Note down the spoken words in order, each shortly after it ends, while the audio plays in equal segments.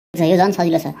छ यो झन्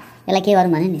सजिलो छ यसलाई के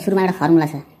गरौँ भने नि सुरुमा एउटा फर्मुला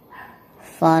छ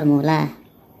formula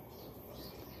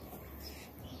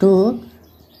 2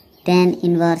 tan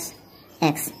inverse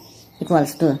x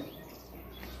equals to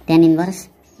tan inverse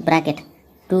bracket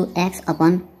 2x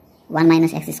upon 1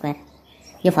 minus x square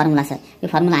यो फर्मुला छ यो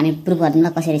फर्मुला हामी प्रुफ गर्दिन ल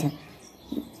कसरी छ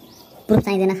प्रुफ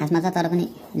चाहिँदैन खासमा त तर पनि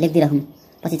लेख्दिराखौँ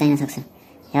पछि चाहिन सक्छ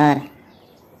हेर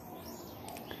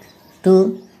 2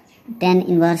 tan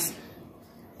inverse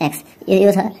x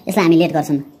यो छ यसलाई हामी लेट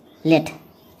गर्छौं late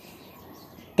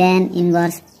tan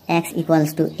inverse x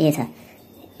equals to a छ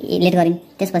लेट गरिम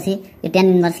त्यसपछि यो tan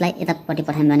inverse लाई यतापट्टि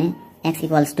पठायौं भने x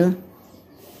equals to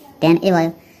tan a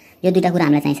भयो यो दुईटा कुरा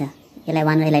हामीलाई चाहिन्छ यसलाई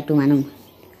 1 र यसलाई 2 मानौं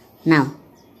नाउ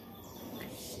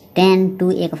tan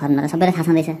 2a को फर्मुला सबैलाई थाहा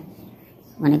छँदैछ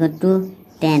भनेको 2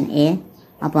 tan a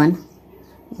upon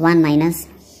 1 minus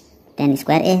tan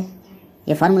square a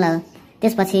यो फर्मुला हो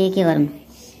त्यसपछि के गरौँ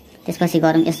त्यसपछि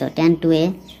गरौँ यस्तो tan 2a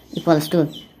equals to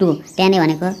 2 tan a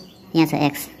भनेको यहाँ छ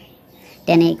x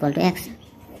tan a equal to x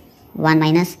 1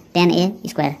 minus tan a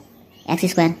square x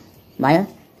square भयो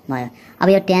भयो अब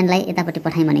यो tan लाई यतापट्टि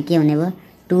पठायौं भने के हुने भयो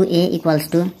 2a equals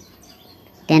to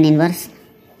tan inverse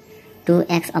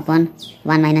 2x upon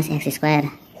 1 minus x square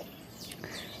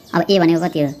अब a भनेको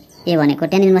कति हो a भनेको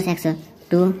tan inverse x हो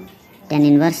 2 tan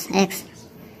inverse x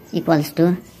equals to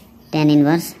tan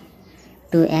inverse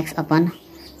 2x upon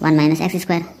 1 minus x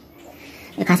square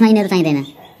यो खासमा यिनीहरु चाहिँदैन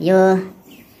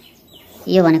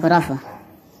यो भनेको रफ हो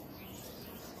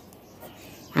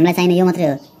हामीलाई चाहिने यो मात्रै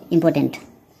हो इम्पोर्टेन्ट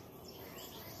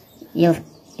यो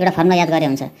एउटा फर्मुला याद गरे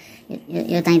हुन्छ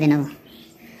यो चाहिँदैन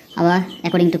अब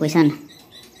अकॉर्डिङ टु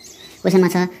क्वेशनमा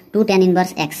छ 2 tan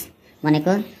inverse x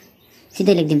भनेको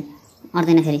सिधै लेख्दिम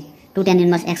अर्दैन फेरि 2 tan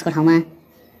inverse x को ठाउँमा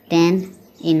tan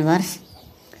inverse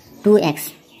 2x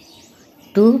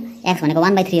 2x भनेको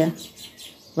 1/3 हो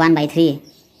 1/3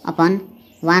 upon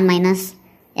 1 minus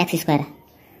x square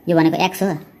यो भनेको x हो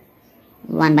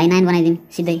 1/9 बनाइदिम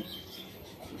सिधै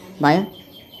भयो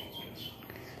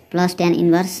प्लस tan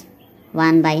inverse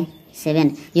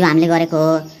 1/7 यो हामीले गरेको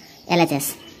हो LHS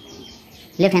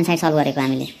left hand side solve गरेको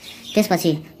हामीले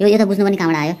त्यसपछि यो त बुझ्नु पनि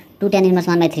कहाँबाट आयो 2 tan inverse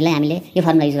 1/3 लाई हामीले यो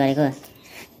फर्मुला युज गरेको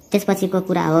त्यसपछिको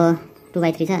कुरा हो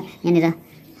 2/3 छ यहाँनिर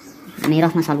हामी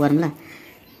रफमा सल्भ गरौँ ल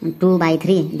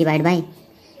 2/3 डिभाइड बाइ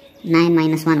 9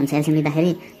 minus 1 हुन्छ एलसिएम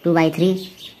लिँदाखेरि 2/3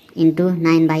 into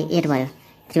 9/8 भयो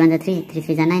 3 1 3 3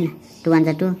 3 9 2 1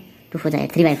 2 2 4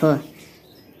 8 3/4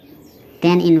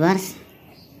 tan inverse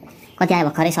कति आयो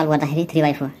भर्खरै सल्भ गर्दाखेरि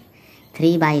 3/4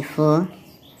 3/4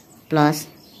 प्लस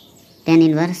tan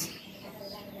inverse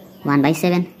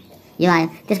 1/7 यो आयो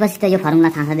त्यसपछि त यो फर्मुला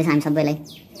थाहा छँदैछ हामी सबैलाई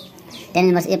tan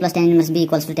inverse a plus tan inverse b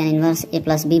equals to tan inverse a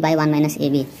plus b by 1 minus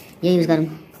ab यो युज गरौँ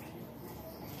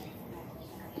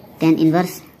tan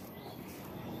inverse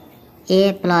a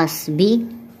plus b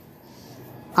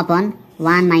upon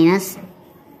 1 minus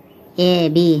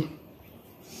ab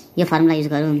यो फर्मुला युज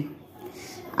गरौँ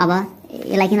अब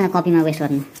यसलाई किन कपीमा वेस्ट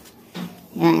गर्नु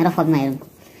यहाँ रफ कपीमा हेरौँ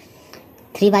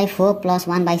 3/4 plus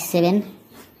 1/7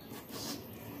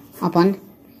 upon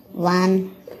 1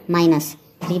 minus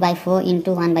 3/4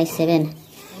 into 1/7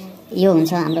 यो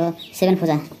हुन्छ हाम्रो 7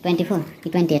 4 24 कि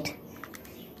 28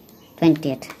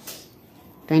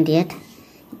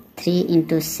 3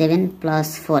 into 7 plus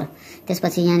 4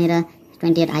 त्यसपछि यहाँनिर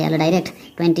 28 आइहाल्यो डाइरेक्ट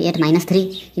 28 minus 3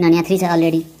 किनभने यहाँ 3 छ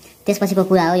अलरेडी त्यसपछिको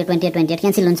कुरा हो यो 28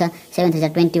 क्यान्सल हुन्छ 7 3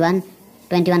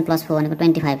 21 plus 4 भनेको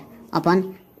 25 upon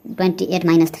 28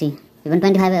 minus 3 यो पनि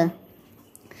 25 हो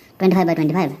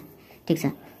 25/25 ठीक छ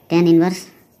tan inverse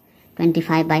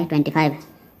 25/25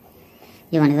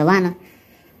 यो भनेको 1 हो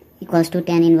इक्वल्स टु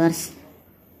tan inverse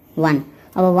 1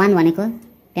 अब 1 भनेको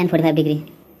tan 45 degree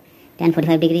tan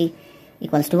 45 degree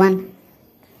equals to 1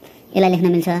 यसलाई लेख्न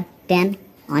मिल्छ tan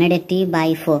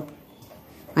 180/4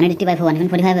 180/4 भनेको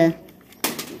 45 हो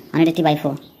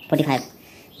 180/4 45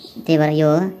 त्यही भएर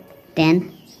यो tan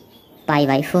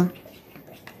pi/4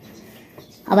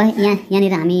 अब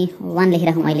यहाँनिर हामी 1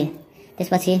 लेखिराखौँ अहिले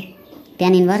त्यसपछि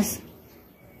tan inverse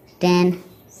tan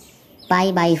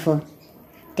pi/4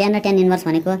 tan र tan inverse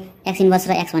भनेको x inverse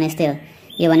र x भने जस्तै हो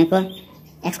यो भनेको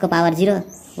x को पावर 0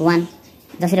 1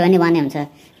 जसरी भने 1 नै हुन्छ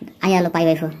आइहाल्यो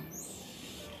pi/4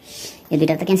 यो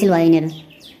दुईटा त क्यान्सल भयो यिनीहरु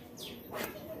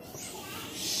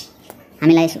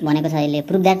हामीलाई भनेको छ यसले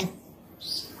प्रुफ दैट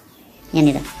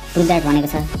यहाँनिर प्रुफ दैट भनेको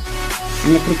छ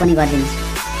हामीले प्रुफ पनि गर्दिनु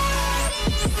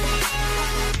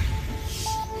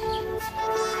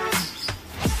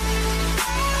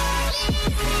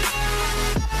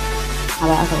अब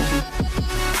अर्को